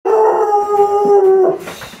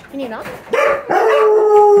Can you knock?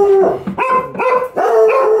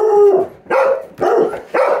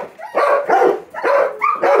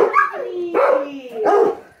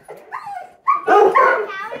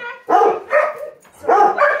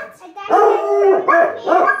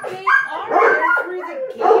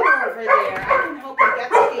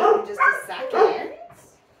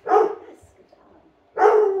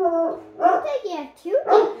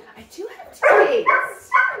 I do have 2 gates.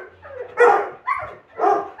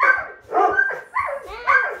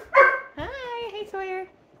 Hi, hey Sawyer.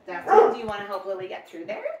 Daphne, do you want to help Lily get through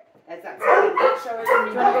there? Is that something that show her going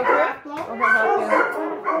to be Minecraft block? Or he'll help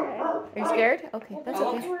you. Are you scared? Okay, that's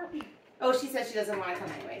okay. Oh, she says she doesn't want to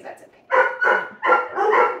come anyways. That's okay.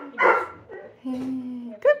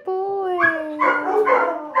 Good boy.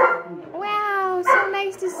 Wow, so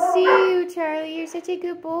nice to see you, Charlie. You're such a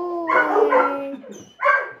good boy.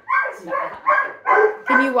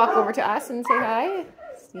 Can you walk over to us and say hi?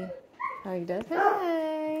 See how he does.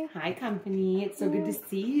 Hi. Hi, company. It's so good to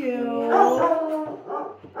see you.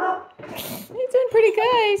 He's doing pretty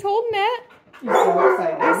good. He's holding it. You're so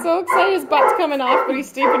excited. He's so excited. His butt's coming off, but he's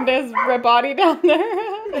steeping his body down there.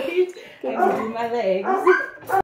 I can do my legs.